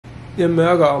Yeah, man,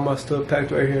 I got all my stuff packed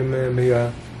right here, man. But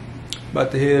yeah, about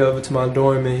to head over to my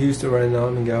dorm in Houston right now.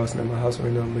 I'm in Galveston at my house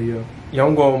right now. But yeah,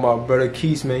 I'm going with my brother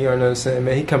Keith, man. You know what I'm saying,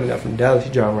 man? He coming out from Dallas.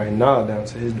 He driving right now down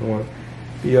to his dorm.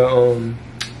 But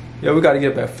yeah, we got to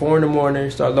get up at 4 in the morning,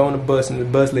 start loading the bus, and the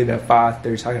bus leave at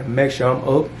 5:30. So I got to make sure I'm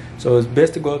up. So it's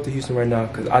best to go up to Houston right now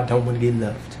because I don't want to get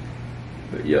left.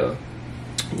 But yeah,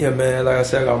 man, like I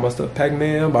said, I got all my stuff packed,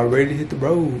 man. I'm about ready to hit the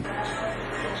road.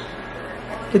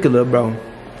 Look at little bro.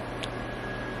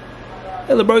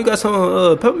 Hey, little bro, you got some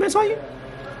peppermints on you?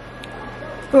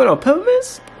 You got no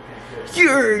peppermints?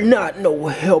 You're not no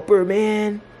helper,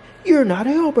 man. You're not a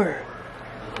helper.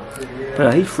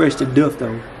 But he's fresh to death,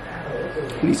 though.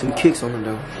 We need some kicks on him,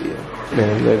 though. Yeah.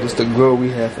 Man, look, this the girl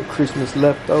we have for Christmas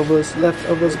leftovers.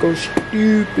 Leftovers go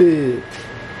stupid. You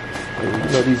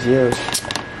know these yams.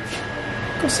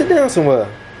 Go sit down somewhere.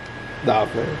 Nah,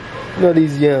 man. You know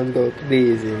these yams go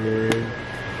crazy, man.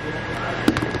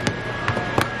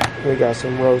 We got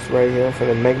some roast right here. I'm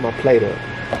finna make my plate up.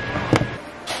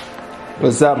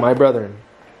 What's up, my brother?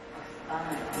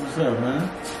 What's up, man?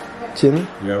 Chilling?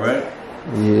 You alright?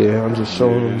 Yeah, I'm just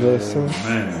showing them this.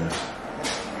 Man.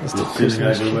 It's the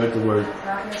Christmas tree. Back to work.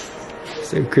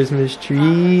 It's the Christmas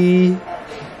tree.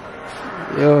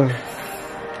 Yeah.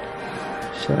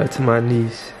 Shout out to my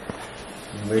niece.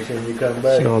 Make sure you come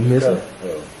back. She don't miss it.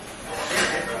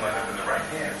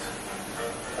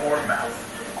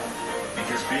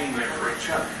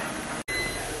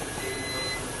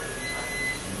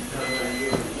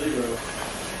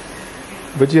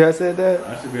 But you had said that?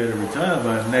 I should be able to retire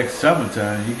by next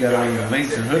summertime. You got all your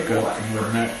links and hookups and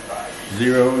whatnot.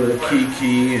 Zero, the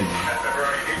Kiki and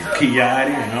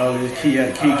Kiati and all this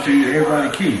Kiki, everybody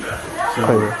Key. So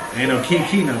ain't no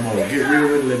Kiki no more. Get real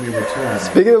with it, let me return.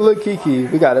 Speaking of Lil Kiki,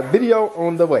 we got a video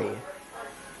on the way.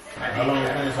 How long has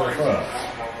it been so far?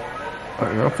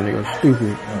 Alright, I'm finna go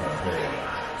stupid.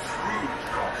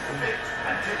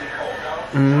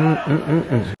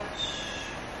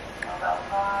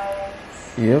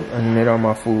 Yep, I made all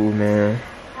my food, man.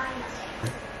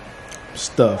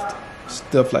 Stuffed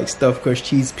like stuffed crust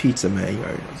cheese pizza, man. You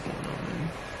already know what's going on, man.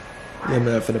 Yeah,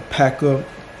 man, I'm finna pack up,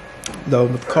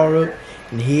 load with the car up,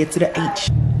 and head to the H.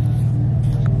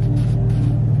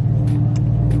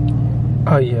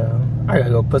 Oh yeah, I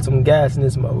gotta go put some gas in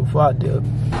this mode before I dip.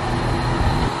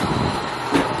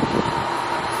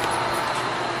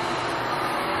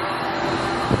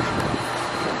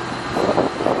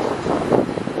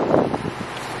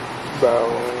 Bro,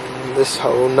 this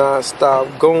whole non-stop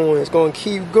going. It's gonna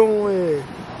keep going.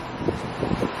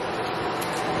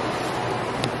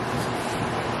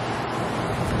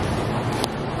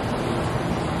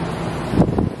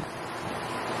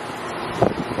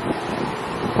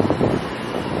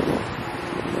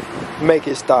 Make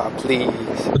it stop, please.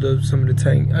 Some of the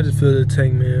tank. I just feel the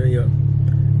tank, man. Yo,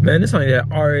 man, this only that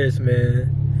RS,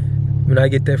 man. When I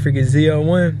get that freaking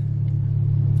ZL1,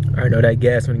 I know that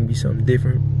gas one can be something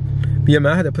different. But yeah,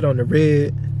 man, I had to put on the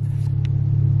red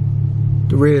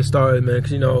stars, man,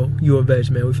 cause you know, you a veg,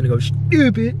 man. We finna go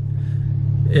stupid.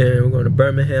 And we're going to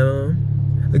Birmingham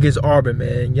against Auburn,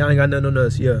 man. Y'all ain't got nothing on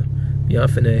us, yeah. Yeah, I'm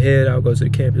finna head. I'll go to the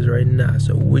campus right now.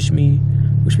 So wish me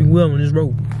well on this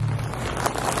road.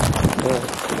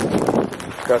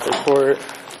 Got the cord.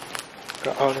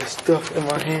 Got all this stuff in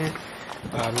my hand.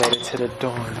 I made it to the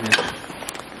dorm, man.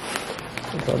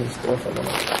 Got all this stuff on my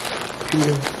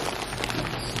computer.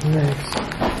 Snacks,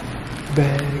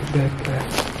 backpack,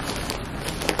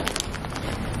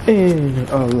 and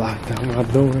I locked out my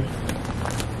door.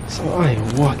 So I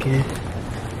am walking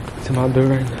to my door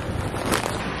right now.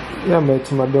 Yeah, I made it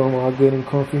to my dorm all good and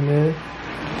comfy, man.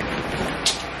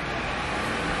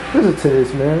 Listen to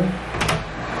this, man.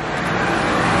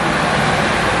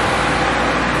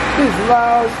 This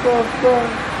loud stuff, bro.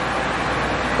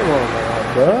 Come on, man,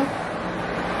 bro.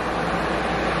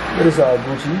 But it's all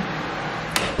Gucci.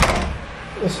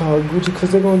 It's all Gucci because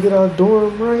they're going to get our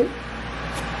dorm right.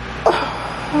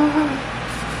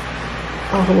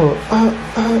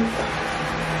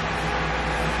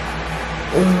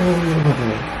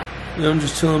 Yeah, I'm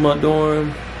just chilling in my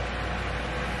dorm.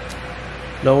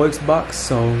 No Xbox,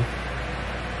 so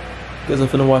guess I'm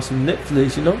finna watch some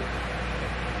Netflix, you know?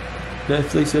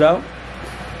 Netflix it out.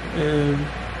 And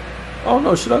I don't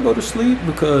know, should I go to sleep?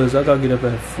 Because I gotta get up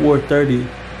at 4:30.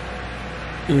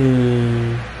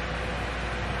 And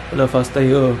if I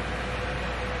stay up,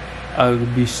 I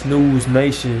could be snooze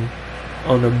nation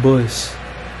on the bus.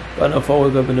 But if I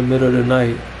wake up in the middle of the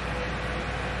night,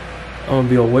 I'm gonna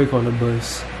be awake on the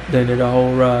bus. Then the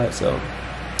whole ride, so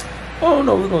I don't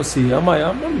know, we're gonna see. I'm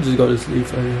gonna just go to sleep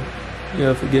for here.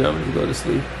 Yeah, forget it, I'm gonna just go to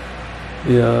sleep.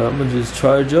 Yeah, I'm gonna just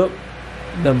charge up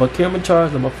let my camera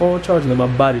charge, let my phone charge, let my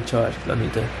body charge. I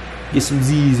need to get some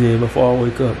Z's in before I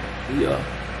wake up. Yeah.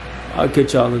 I'll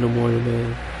catch y'all in the morning,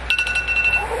 man.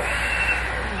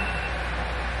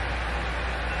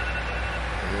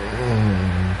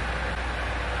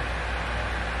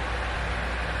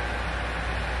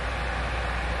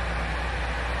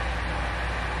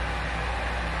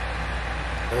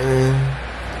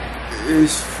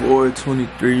 It's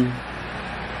 4:23.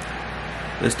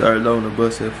 They started loading the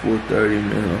bus at 4:30,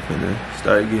 man. I'm finna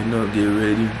start getting up, get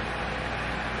ready.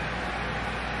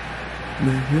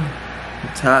 Man, yeah,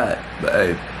 I'm tired, but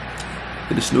hey,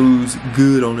 get the snooze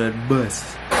good on that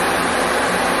bus.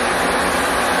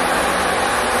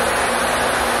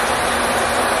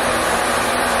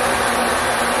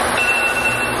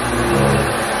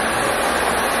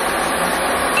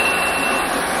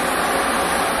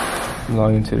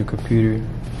 Log into the computer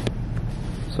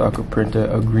so I could print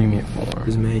the agreement form.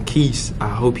 This man Keith, I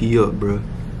hope he up, bro,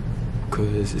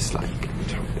 cause it's like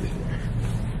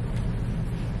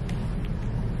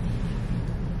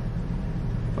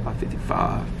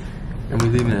 5:55, and we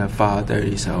leaving at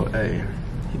 5:30. So hey,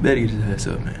 he better get his ass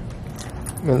up, man.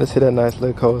 Man, let's hit that nice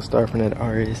little cold start from that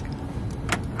RS.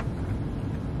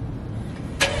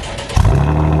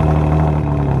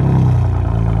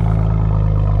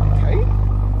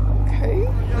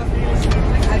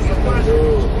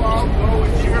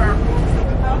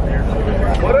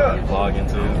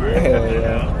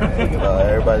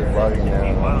 Everybody's vlogging now.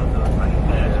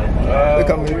 Look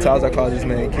how many times I call this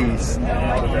man Keith.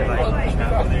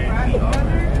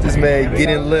 This man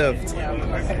getting left.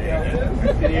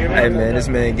 Hey man, this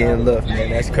man getting left,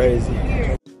 man. That's crazy.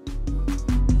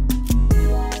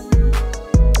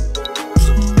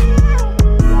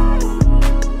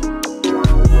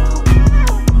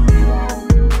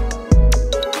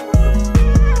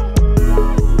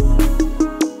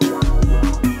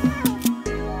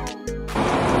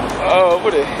 Oh,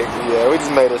 what the heck, yeah, we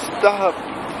just made a stop.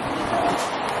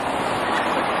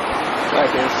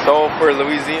 Like in Sulphur,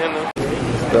 Louisiana.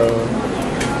 So,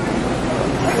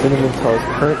 cinnamon toast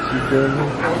crunch, you feel me?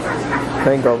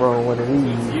 Can't go wrong with one of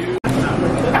these.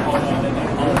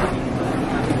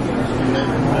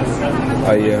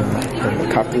 Oh yeah, I'm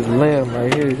gonna cop this lamb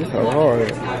right here, this is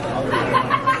hard.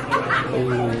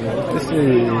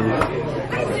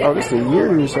 This is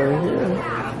yours right here.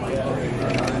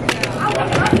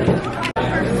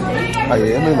 Oh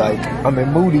yeah, it look like I'm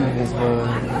in Moody in this one.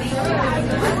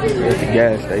 At the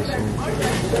gas station.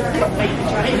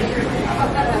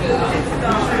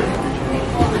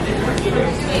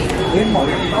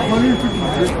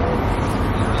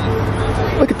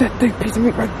 Look at that thick piece of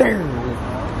meat right there.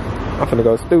 I'm finna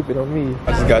go stupid on me.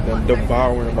 I just got them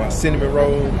devouring my cinnamon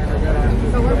roll.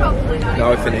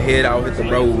 Now we finna head out hit the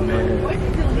road, man.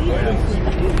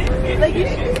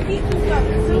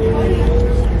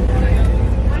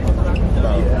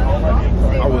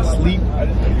 I was asleep.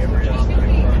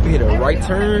 We hit a right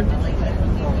turn,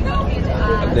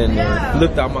 and then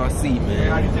flipped out my seat,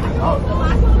 man.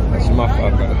 That's my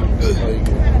fault, bro.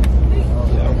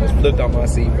 I almost flipped out my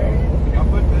seat, bro.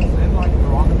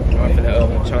 I'm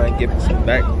finna try and get some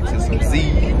back to some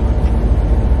Z.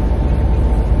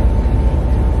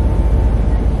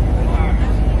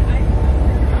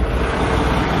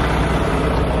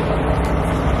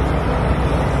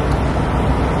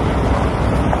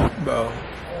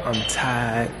 I'm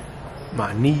tired,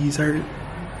 my knees hurt.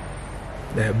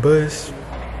 That bus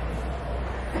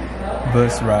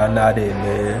ride not it,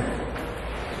 man.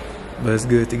 But it's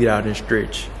good to get out and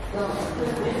stretch.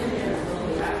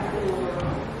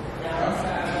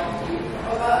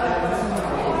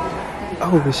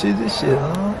 Oh, but shit, this shit,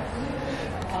 huh?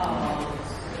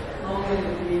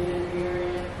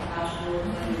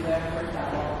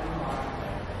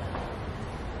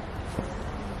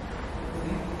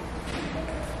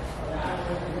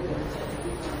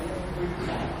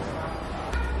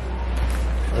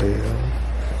 Oh yeah,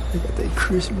 they got that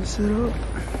Christmas set up.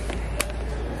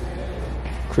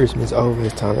 Christmas over,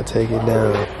 it's time to take it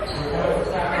down.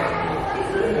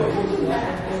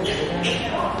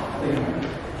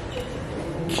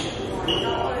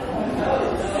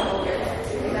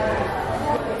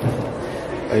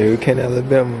 Oh yeah, we came to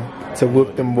Alabama to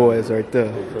whoop them boys right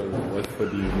there. What for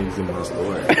do you niggas in my store?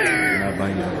 You're not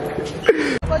buying them. You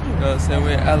know what I'm saying?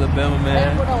 We're in Alabama,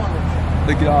 man.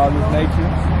 Look at all this nature.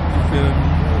 You feel me?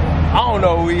 I don't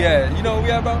know where we at. You know where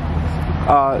we at, bro?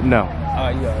 No.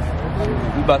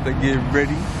 Yeah. We about to get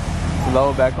ready to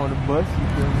load back on the bus. You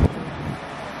feel me?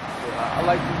 I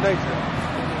like this nature.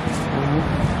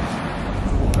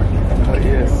 Oh,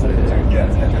 yes.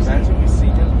 Imagine we see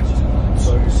them.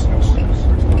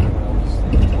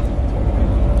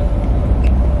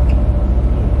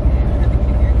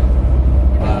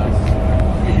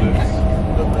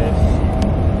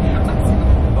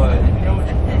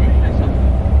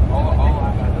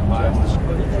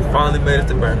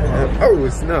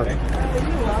 snap.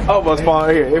 I almost fall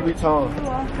in here every time.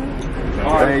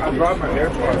 Thank you. I brought my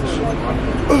AirPods.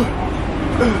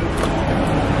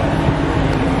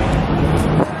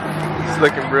 It's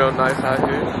looking real nice out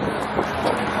here.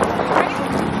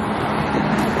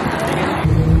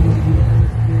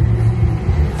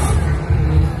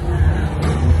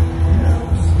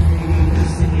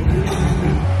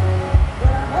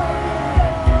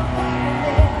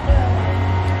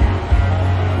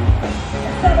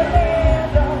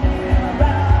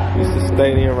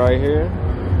 Stadium right here.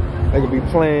 They could be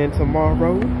playing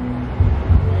tomorrow.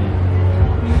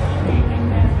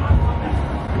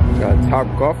 Got Top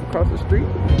Golf across the street.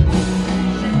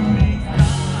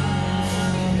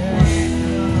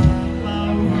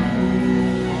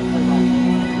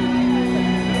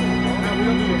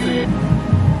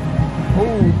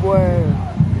 Oh boy.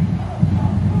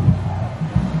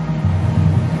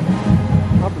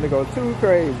 I'm gonna go too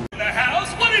crazy. The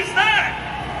house? What is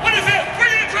that? What is that?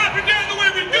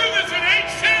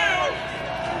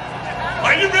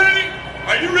 Are you ready?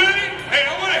 Are you ready? Hey, I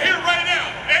want to hear it right now.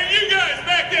 Hey, you guys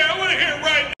back there, I want to hear it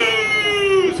right now.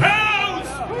 Whose house?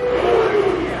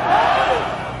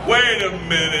 Wait a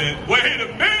minute,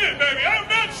 baby. I'm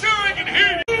not sure I can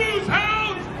hear you. Whose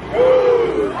house?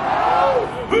 Whose house?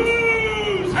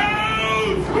 Whose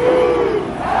house?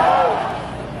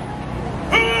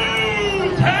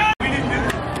 Whose house?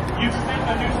 You set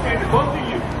a new standard. Both of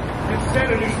you have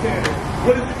set a new standard.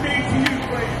 What does it mean to you,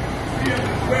 players?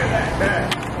 Where that bad?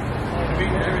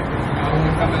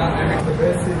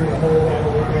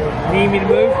 Need me to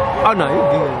move? Oh no,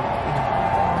 you're good.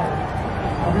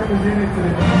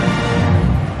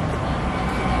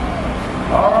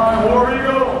 Alright,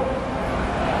 Wario!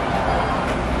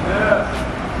 Yes.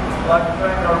 I'd like to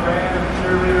thank our band and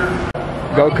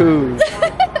cheerleaders. Go cool.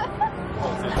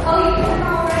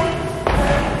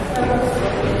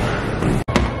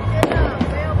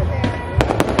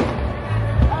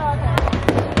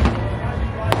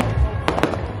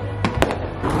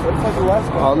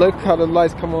 Oh, look how the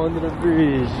lights come on under the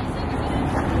bridge.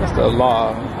 That's the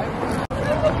law.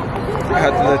 I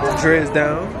have to let the dreads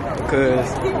down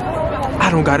because I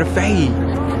don't got a fade.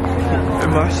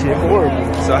 And my shit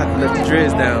horrible. So I have to let the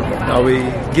dreads down. Now we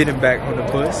getting back on the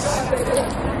bus.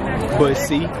 Bus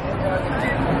C.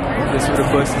 This is where the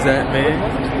bus is at, man.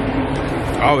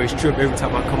 I always trip every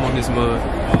time I come on this mud.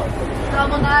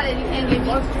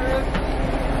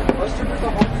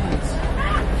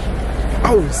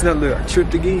 Oh, it's not little. I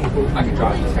tripped again. I can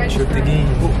drive this. I tripped again.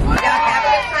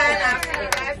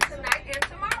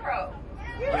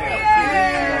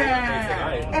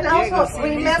 And also,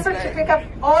 remember to pick up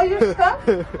all your stuff,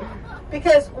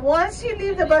 because once you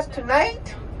leave the bus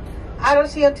tonight, I don't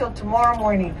see you until tomorrow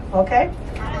morning, okay?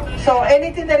 So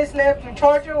anything that is left, your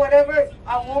charger, whatever,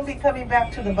 I won't be coming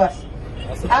back to the bus.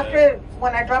 After,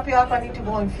 when I drop you off, I need to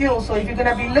go and fuel. So if you're going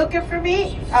to be looking for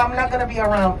me, I'm not going to be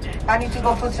around. I need to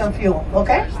go put some fuel,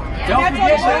 okay? Don't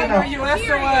forget where you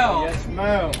SOL. Yes,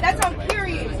 ma'am. That's on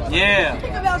period. Yeah.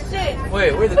 Think about shit.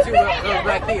 Wait, we're the two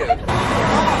back here.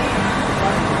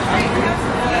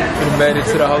 We made it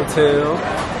to the hotel.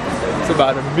 It's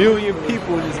about 1 million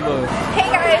people in this mud. Hey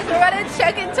guys, we're about to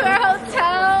check into our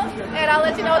hotel, and I'll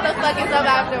let you know what the fuck is up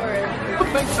afterwards.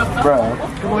 Bro,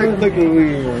 look at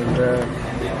weird, bro.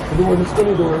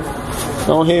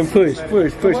 Go ahead and push,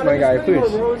 my guy,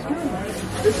 push.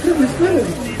 We can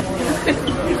finish.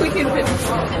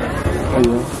 Oh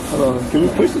yeah, hold on, can we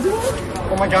push it?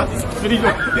 Oh my God, this video.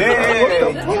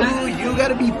 Yeah, you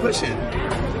gotta be pushing.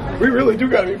 We really do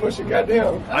gotta be pushing,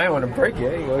 goddamn. I ain't wanna break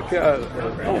it, I ain't gonna kill.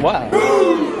 Oh wow.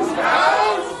 Whose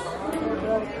house?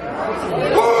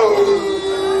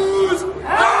 Whose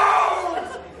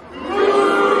house?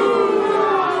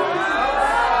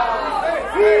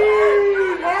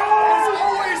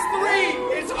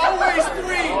 It's always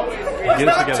three. Get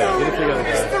it together.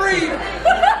 It's three.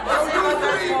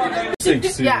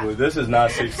 6'2". Yeah. This is not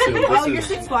 6'2". Oh, you're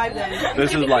 6'5" then.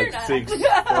 This is like 6'.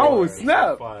 Oh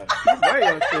snap! He's way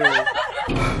up there.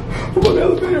 I'm on the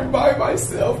elevator by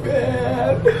myself,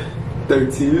 man.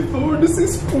 13th floor, this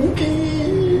is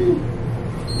spooky.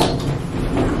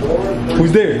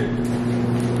 Who's there?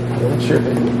 I'm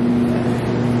tripping.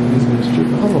 This man's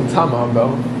tripping. Hold on, time out, bro.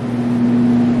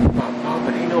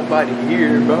 But ain't nobody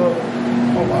here, bro.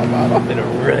 Oh my God, I'm gonna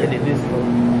run in this one.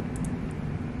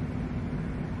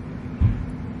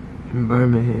 In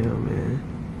Birmingham, man.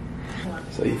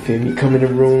 So you feel me? Come in the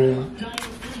room.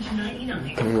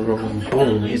 Come in the room.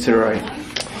 Boom. You to the right.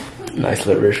 Nice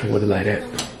little restroom. What it like that?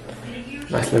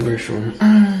 Nice little restroom.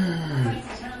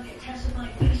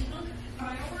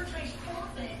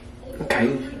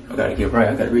 Okay. I gotta get right.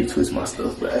 I gotta retwist my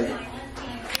stuff, but hey.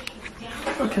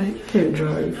 Okay, can't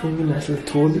dry, you feel me? Nice little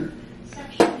toilet.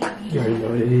 You already know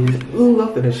what it is. Ooh, I'm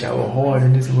finna shower hard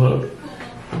in this mug.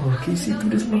 Oh, can you see through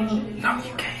this mug? No,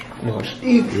 you can't. No,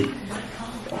 stupid.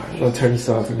 I'm gonna turn this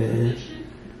off, man.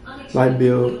 Light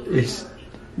bill is,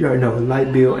 you already know,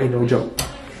 light bill ain't no joke.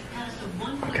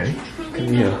 Okay, come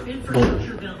here.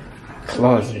 Boom.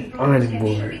 Closet, ironing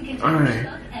board, iron.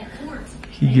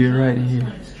 You get right in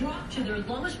here. To their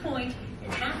lowest point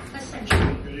in half a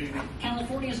century.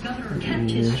 California's governor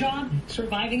kept his job,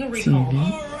 surviving a recall.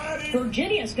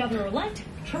 Virginia's governor-elect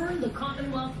turned the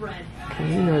Commonwealth red.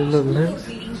 Okay, you know, little lamps.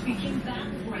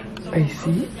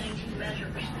 AC.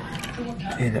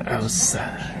 And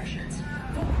outside.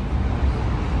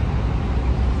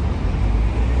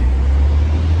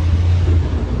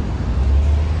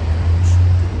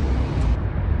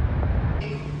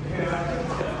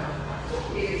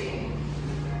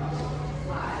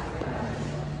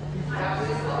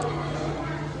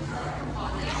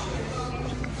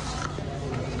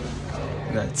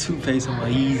 Got toothpaste on my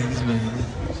Yeezys, man.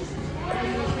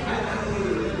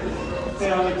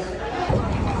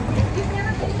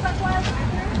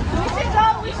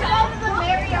 We should go to the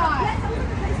Marriott.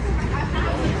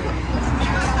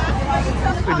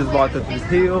 We just walked up this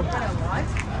hill.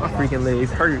 My freaking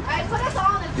legs hurt.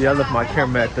 Yeah, I left my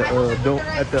camera at the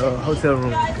hotel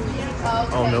room. I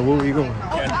don't know where we going.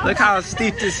 Look how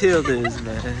steep this hill is,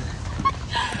 man.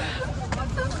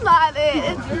 It's not it.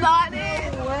 It's not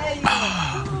it.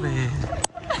 Oh, man.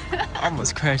 I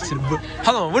almost crashed to the book.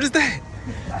 Hold on, what is that?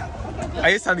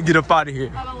 It's time to get up out of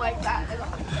here. I don't like that.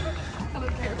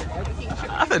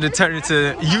 I'm gonna turn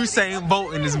into Usain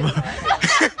Bolt in this mug.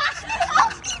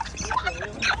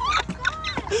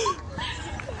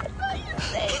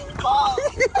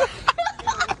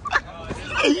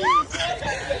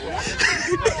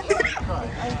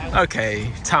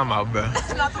 Okay, time out, bro.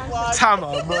 Time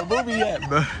out, bro. Where we at,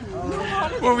 bro?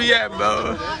 Where we at,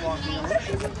 bro?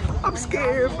 I'm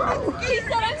scared, bro. I'm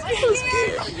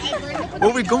scared.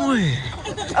 Where we going?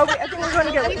 Oh, wait, I think we're going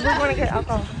to get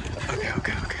alcohol.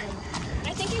 Okay.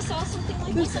 I think I saw something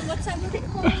like this on what side was it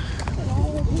called?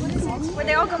 What is it? Where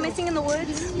they all go missing in the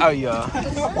woods? Oh, yeah.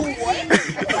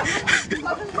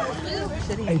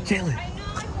 Hey, Jalen.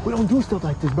 We don't do stuff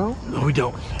like this, bro. No, we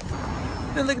don't.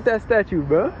 And look at that statue,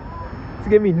 bro. It's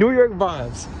giving me New York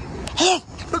vibes.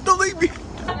 Look, don't leave me.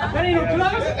 That ain't no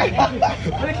club.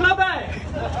 Where the club at?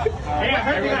 Hey, I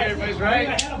heard you guys. Everybody's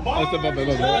right. We're going to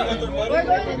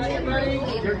Tin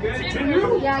Roof. Tin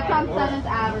Roof? Yeah, come 7th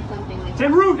Ave or something like that.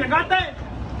 Tin Roof, I got that?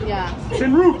 Yeah.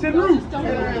 Tin Roof. Okay.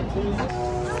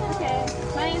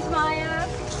 My name's Maya.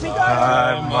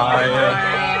 Hi, Maya.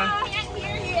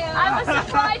 I'm a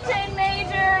supply chain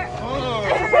major.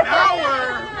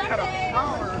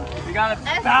 We got a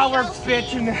power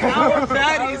bitch in there. Power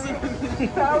baddies.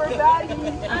 Power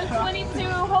baddies. I'm 22.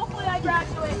 Hopefully I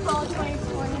graduate fall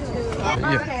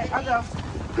 2022. Okay, I'll go.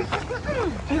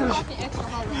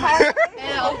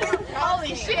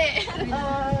 Holy shit.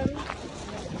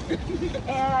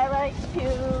 And I like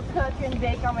to cook and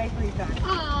bake on my free time.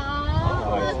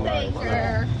 Aww,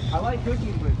 baker. I like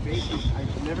cooking, but baking,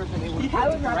 I've never been able to.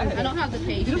 I don't have the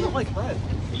patience. He doesn't like bread.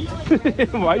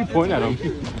 Why are you pointing at him?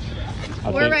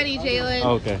 We're ready, Jalen.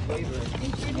 Okay.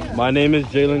 My name is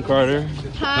Jalen Carter.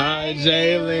 Hi,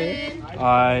 Jalen.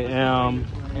 I am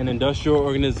an industrial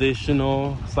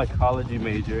organizational psychology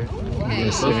major.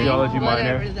 Okay. Sociology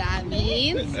minor. Whatever that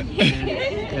means.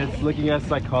 It's looking at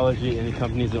psychology in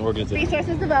companies and organizations.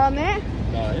 Resources development.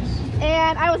 Nice.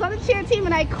 And I was on the cheer team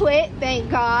and I quit,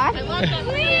 thank God. I love that.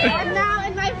 And now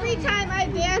in my free time I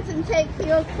dance and take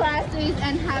field classes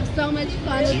and have so much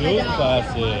fun with my Field dog.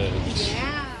 classes.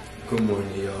 Yeah. Good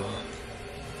morning, y'all.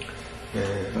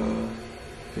 And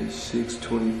it's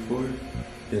 6:24.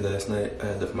 Yeah, last night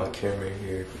I left my camera in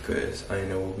here because I didn't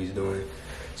know what we was doing.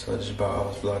 So I was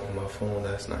vlogging my phone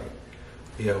last night.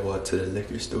 We had walked to the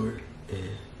liquor store,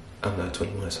 and I'm not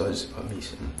 21, so I just bought me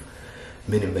some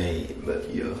Minute Maid. But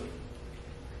yeah,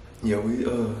 we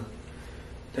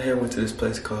they had went to this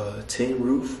place called Tin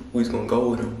Roof. We was gonna go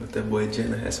with him, but that boy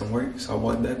Jenna had some work, so I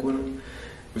walked back with him.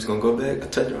 We was gonna go back. I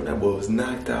turned around, that boy was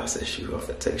knocked out. I said, shoot, I'm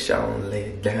gonna take a shower and lay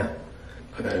it down.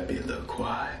 I gotta be a little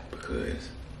quiet because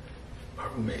my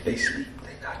roommate, they sleep,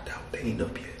 they knocked out, they ain't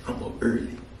up yet. I'm up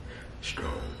early,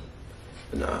 strong.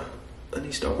 But nah, I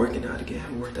need to start working out again. I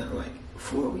haven't worked out in like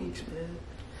 4 weeks, man.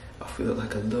 I feel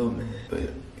like a little man.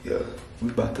 But yeah,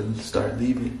 we about to start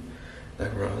leaving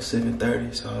like around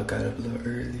 7:30, so I got up a little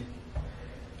early.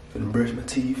 Gonna brush my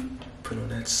teeth, put on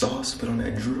that sauce, put on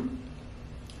that drip.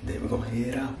 Then we're gonna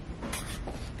head out.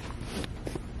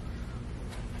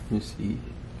 You see,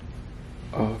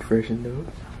 all freshened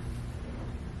up.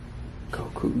 Go.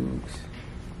 Cougs.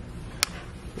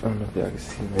 I don't know if y'all can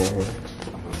see, man.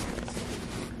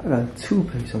 I got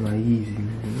toothpaste on my Yeezy,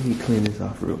 man. Let me clean this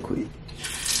off real quick.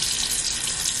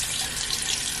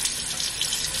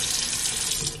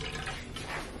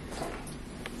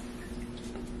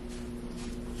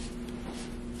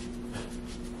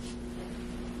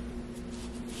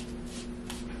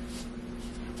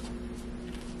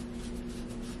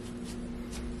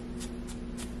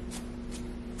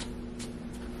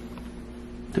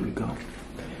 There we go.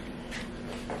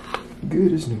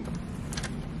 Good as new.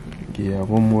 Yeah,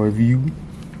 one more view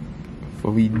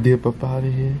before we dip up out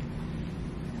of here.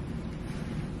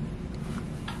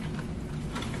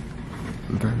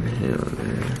 Birmingham,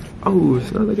 man. Oh,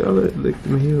 it's not like all that, like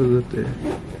them hills up there.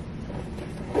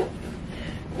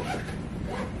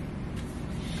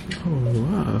 Oh,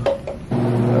 wow.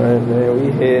 Alright, man,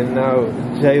 we heading out.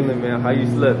 Jalen, man, how you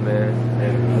slept, man?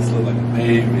 Man, I slept like a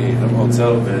baby. Them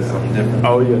hotel beds, something different.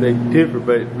 Oh, yeah, they different,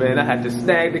 but man, I had to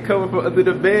snag the cover from under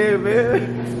the bed,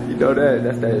 man. You know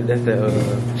that's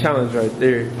the challenge right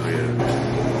there. Oh, yeah.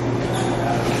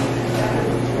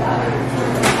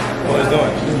 What is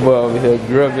doing? Well, over here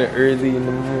grubbing early in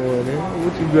the morning.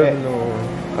 What you grubbing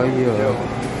on? Oh,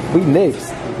 yeah. We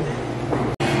next.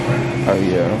 Oh,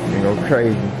 yeah, we go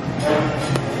crazy.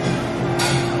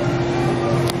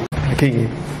 Kingy,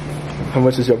 how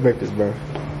much is your breakfast, bro?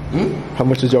 How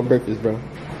much is your breakfast, bro?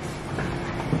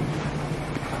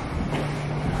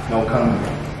 No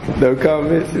comment. No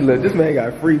comments? Look, this man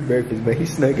got free breakfast, man. He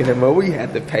snuck in him up. We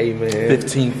had to pay, man.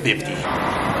 $15.50.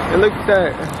 And look at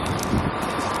that.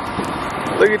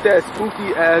 Look at that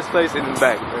spooky ass place in the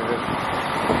back, man.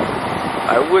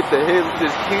 Like, what the hell is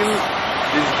this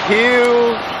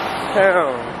hill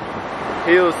town?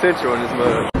 Hill Central in this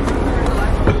mud.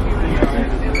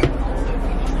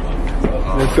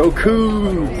 Let's go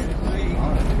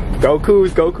Cougs! Go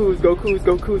Cougs, go Cougs, go Cougs,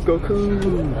 go Cougs, go Cougs!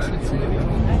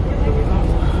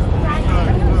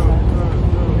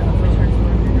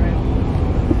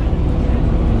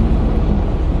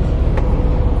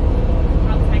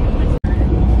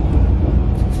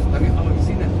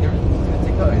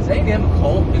 Is A&M a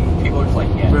cult? And people are just like,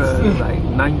 yes. Bruh, it's like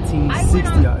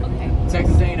 1960 out here.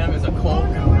 Texas A&M is a cult.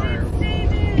 I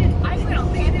went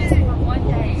on campus for one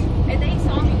day, and they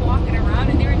saw me walking around,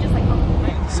 and they were just like,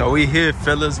 oh. So we here,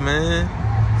 fellas, man.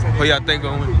 Who y'all think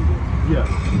gonna win? Yeah.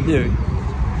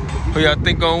 Who y'all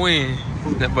think gonna win?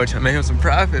 That boy trying to make him some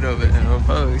profit of it,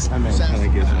 folks. I mean, trying to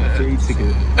get some free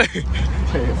tickets.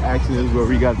 Actually, this is where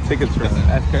we got the tickets from.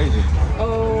 That's crazy.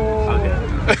 Oh, okay.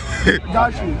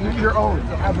 Got you. Your own.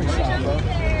 Epic shot, bro.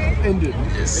 Ended.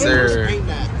 Yes, sir.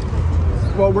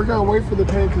 Well, we're gonna wait for the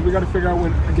pay because we gotta figure out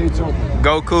when the gates open.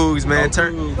 Go Cougs, man.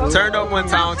 Turn up one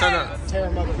time. Turn up.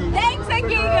 Thanks,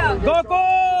 Akiko. Go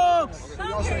Cougs!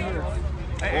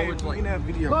 Hey, we're playing that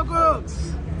video. Go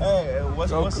Cougs! Hey,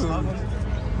 what's Go Cougs!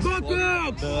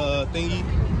 the thingy?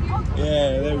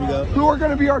 Yeah, there we go. Who are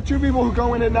gonna be our two people who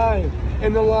go in at 9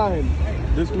 in the line?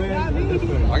 This man and this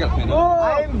man. I got pay now.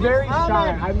 I am very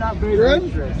shy. I'm not very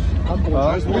boisterous. I'm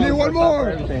boisterous. We need one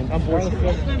more. I'm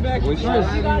boisterous.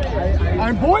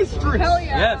 I'm boisterous. Hell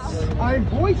yeah. Yes. I'm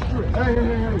boisterous. Hey.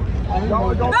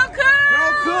 Go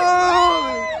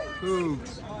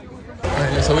Cougs.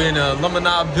 Alright, so we're in the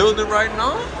alumni building right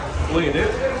now. Look at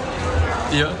this.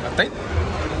 Yeah, I think.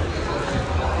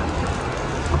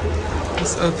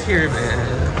 What's up here, man?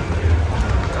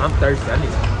 I'm thirsty. I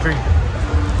need some drink.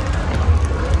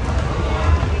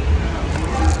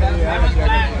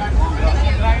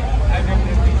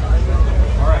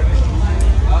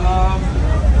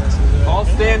 I'll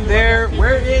stand there.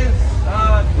 Where is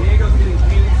Diego's getting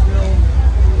painted still?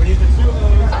 We need the two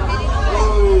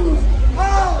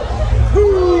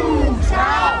Cougs!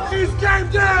 It's game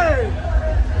day!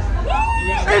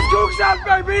 It's Cougs out,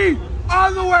 baby!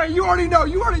 On the way! You already know.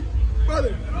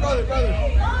 Brother.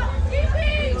 Alright,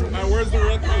 where's the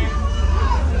red thing?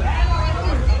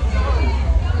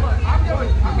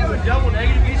 I'm going double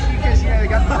negative issue because they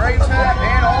got the Braves hat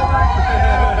and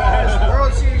Auburn.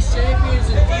 World Series champions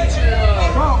and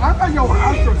future. Bro, I thought y'all were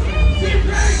Astros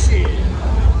fans. Shit.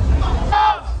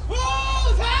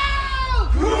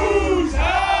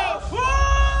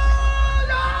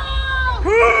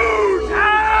 Who's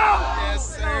out?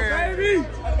 Yes, sir. Baby!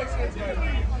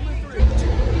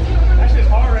 That shit's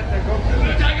hard right there. Go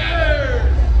Cougs.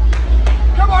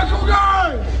 Come on,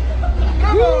 Cougars!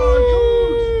 Come on,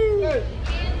 Cougs!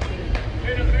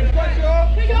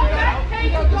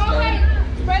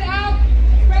 Spread out.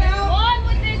 One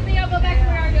with this, I'll go back to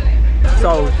where I'm doing.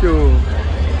 So, sure.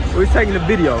 We was taking a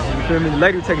video, you feel me? The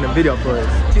lady was taking a video for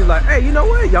us. She was like, hey, you know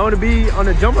what? Y'all wanna be on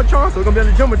the Jumbotron? So we're gonna be on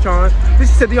the Jumbotron. Then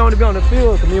she said, y'all wanna be on the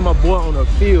field? So me and my boy on the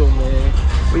field, man.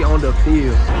 We on the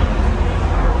field.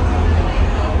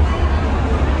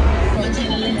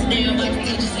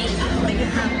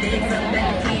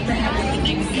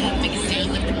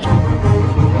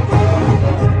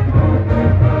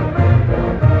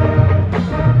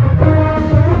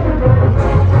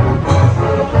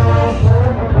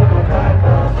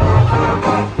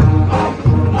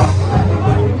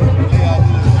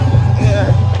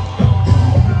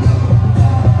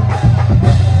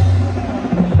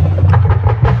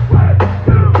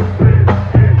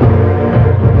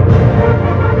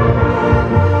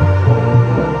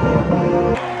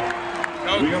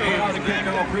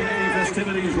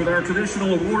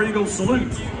 Traditional War Eagle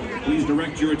salute. Please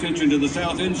direct your attention to the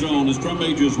south end zone as drum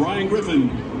majors Ryan Griffin,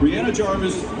 Brianna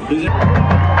Jarvis.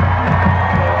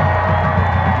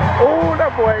 Oh,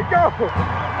 that boy, go!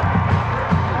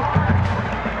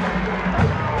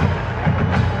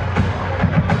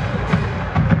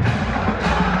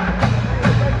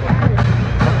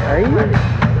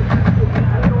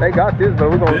 They got this, but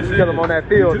we're gonna kill them on that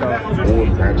field, though. More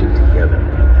magic together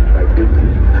by building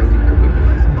united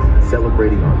communities,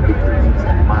 celebrating our victories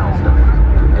and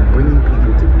milestones, and bringing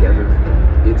people together.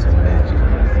 It's magic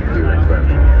here in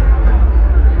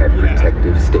Birmingham at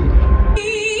Protective Stadium.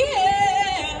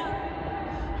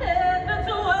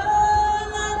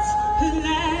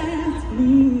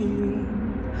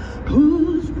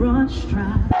 Who's broad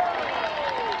stripes?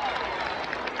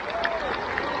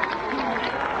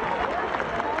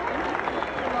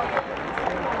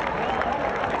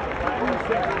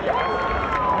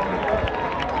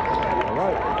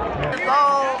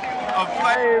 A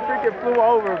plane freaking flew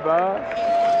over, bro.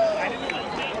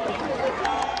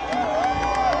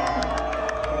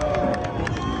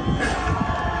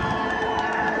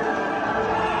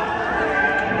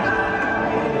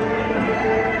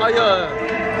 Oh yeah.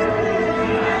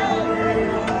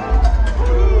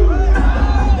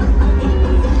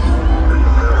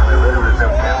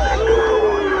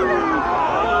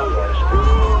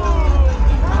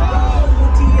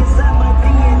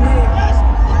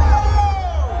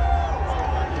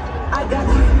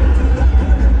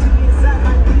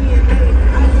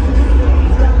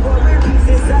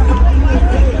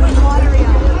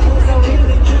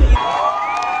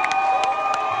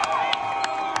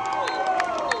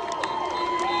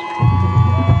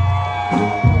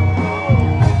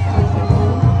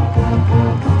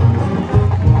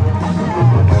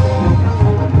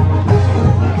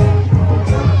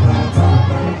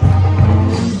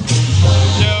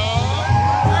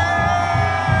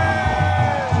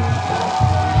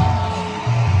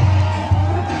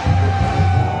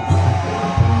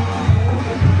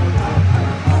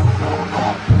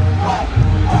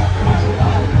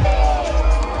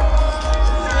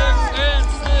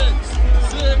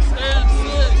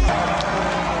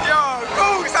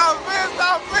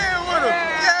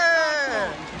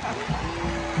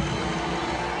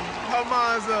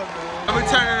 We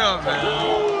turning it up, man.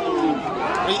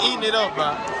 We eating it up,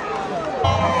 bro.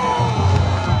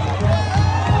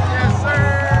 Yes, sir.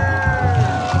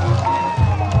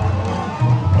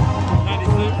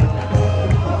 96.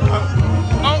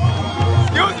 Oh,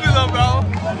 excuse me, little bro.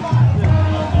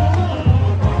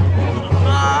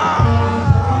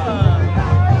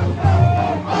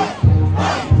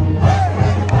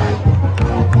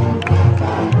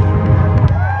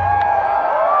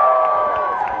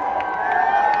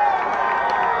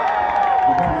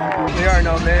 You already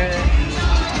know, man.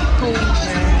 Cool,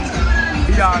 man.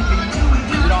 VIP.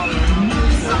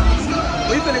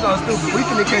 We finna go stupid. We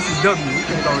finna catch this W. We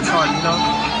finna go retarded, you know?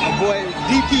 My boy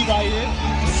DP right here.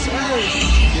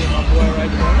 Yeah, my boy right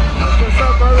there. What's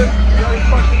up, brother? You already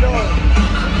fucking know.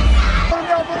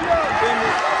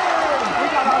 We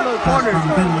got our little corners.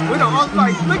 We don't all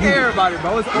like, look at everybody,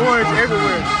 bro. It's orange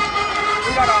everywhere.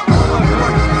 We got our own little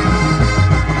corners.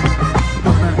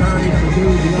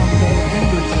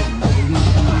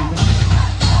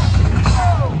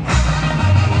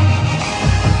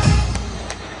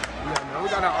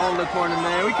 Corner,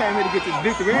 man. We came here to get this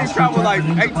victory. We didn't travel like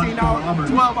 18 hours,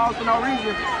 12 hours for no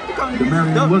reason. We come to get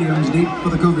this W. Williams deep for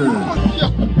the Cougars.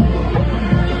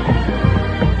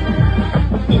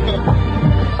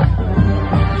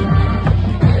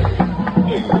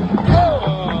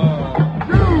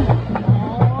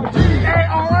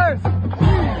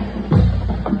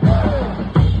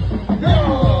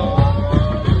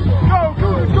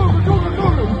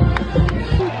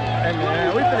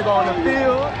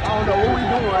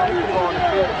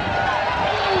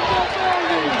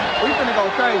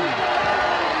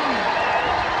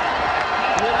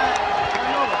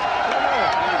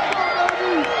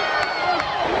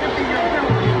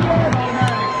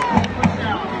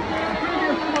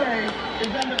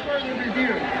 under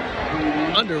review.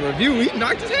 Under review? He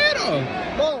knocked his head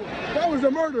off. Bro, that was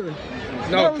a murder.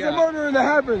 No, that was a murder in the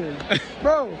happening.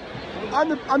 Bro,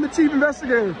 I'm the chief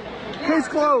investigator. Case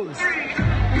closed.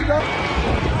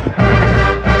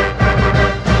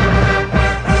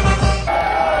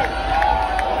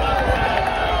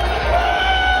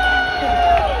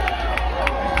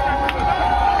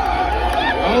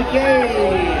 Okay,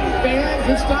 fans,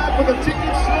 it's time for the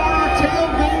Ticket Smarter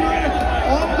tailgater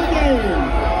of the game.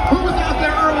 Who was out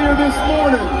there earlier this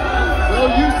morning?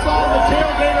 Well, you saw the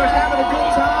tailgaters having a good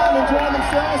time, enjoying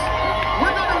themselves.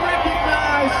 We're going to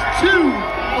recognize 2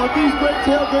 of these great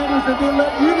tailgaters and then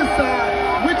let you decide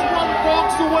which one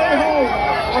walks away home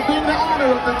of being the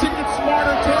honor of the Ticket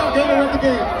Smarter tailgater of the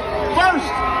game. First,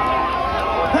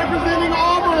 representing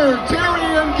Auburn, Terry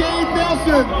and Gabe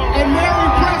Nelson and Mary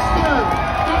Preston.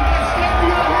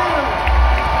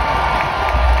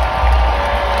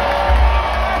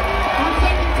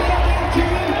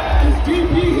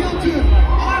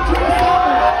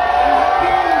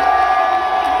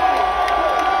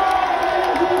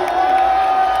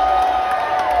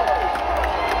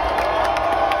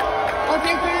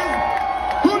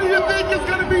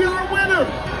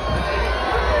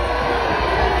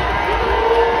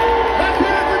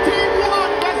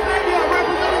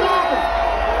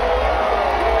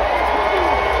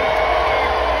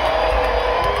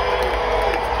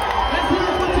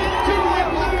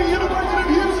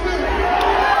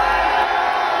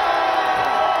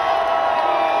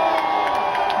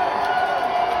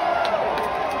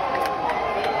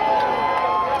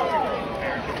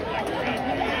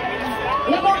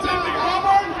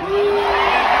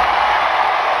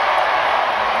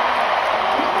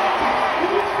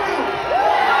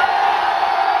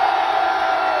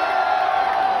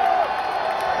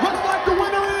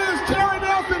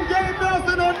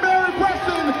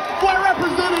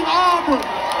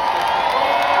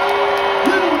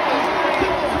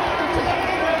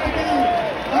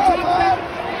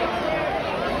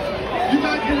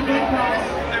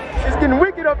 It's getting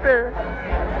wicked up there.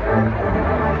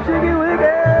 Chicken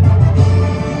wicked.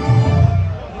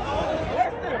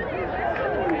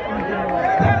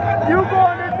 You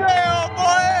going to jail,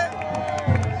 boy.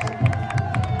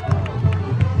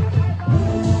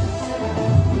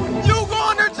 You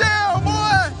going to jail,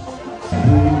 boy.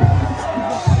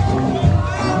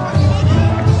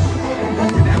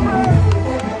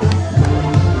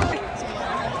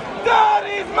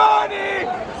 Daddy's money.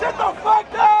 Shut the fuck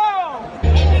down.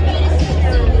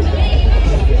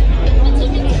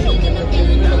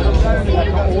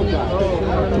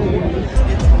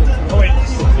 Oh wait,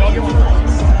 y'all get one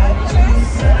first.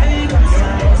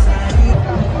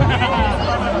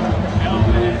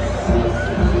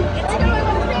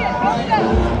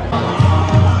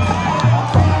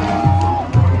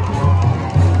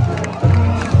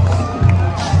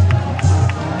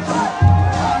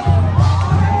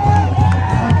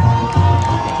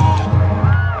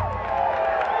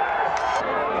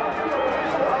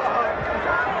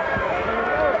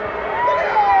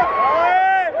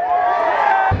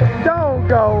 Don't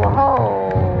go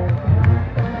home.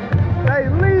 Hey,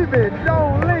 leave it.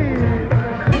 Don't leave.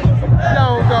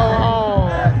 Don't go home.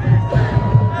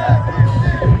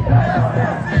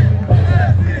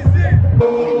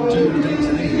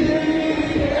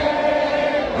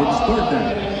 Let's start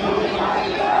that.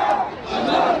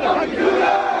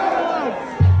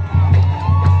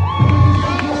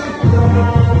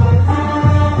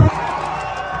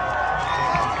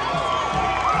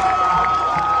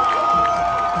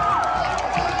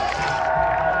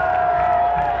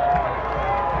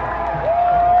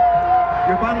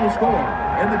 Your final score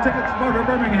in the Ticket Smarter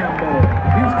Birmingham Bowl.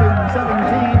 Houston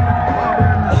 17,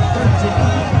 Auburn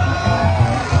 13.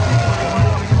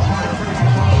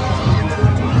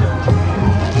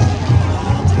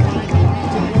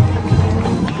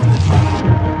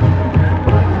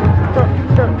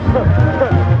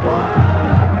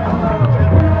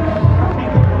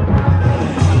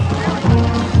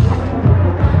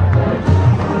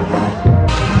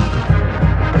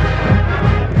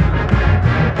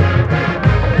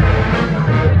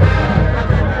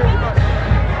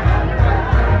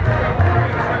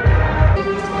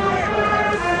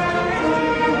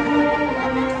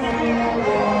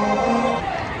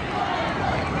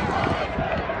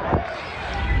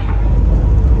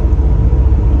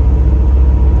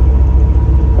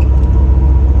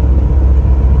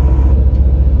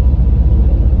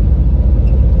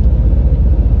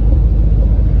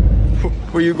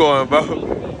 Where you going, bro? I'm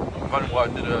about to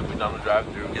walk to the McDonald's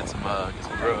drive-thru, get some grub.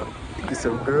 Get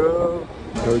some grub.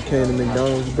 Go came to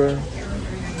McDonald's, bro.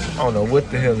 I don't know what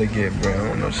the hell they get, bro. I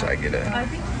don't know what I get at.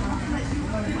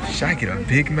 Should I get a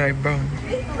Big Mac, bro?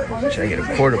 Should I get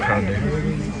a quarter pounder?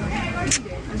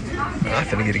 I'm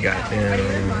finna get a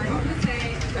goddamn.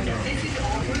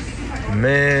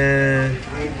 Man.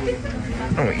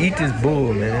 I'm gonna eat this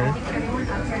bull, man.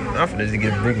 I'm finna just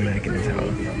get a Big Mac in this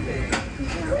house.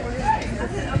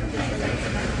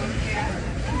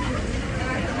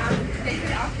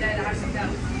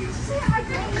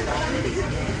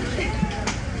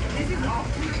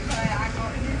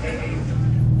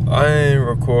 I ain't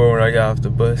record when I got off the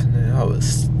bus, man. I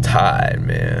was tired,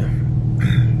 man.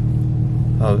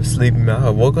 I was sleeping, man. I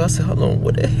woke up, I said, hold on,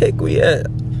 where the heck we at?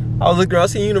 I was looking around, I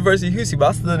seen University of Houston, but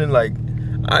I stood in like,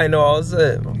 I didn't know I was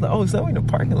at. I was like, oh, so we in the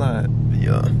parking lot.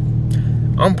 Yeah.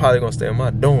 I'm probably gonna stay in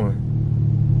my dorm.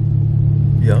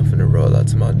 Yeah, I'm finna roll out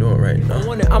to my dorm right now.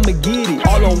 I'ma get it.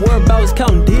 All I'm worried about is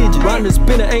counting digits. Round the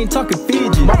spinner, ain't talking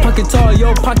fidget. My pocket tall,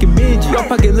 your pocket midget. Your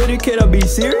pocket little, can I be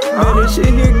serious? Man, this shit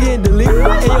here getting delivered.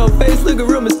 And your face looking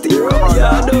real mysterious. Yeah,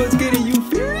 I know it's getting you.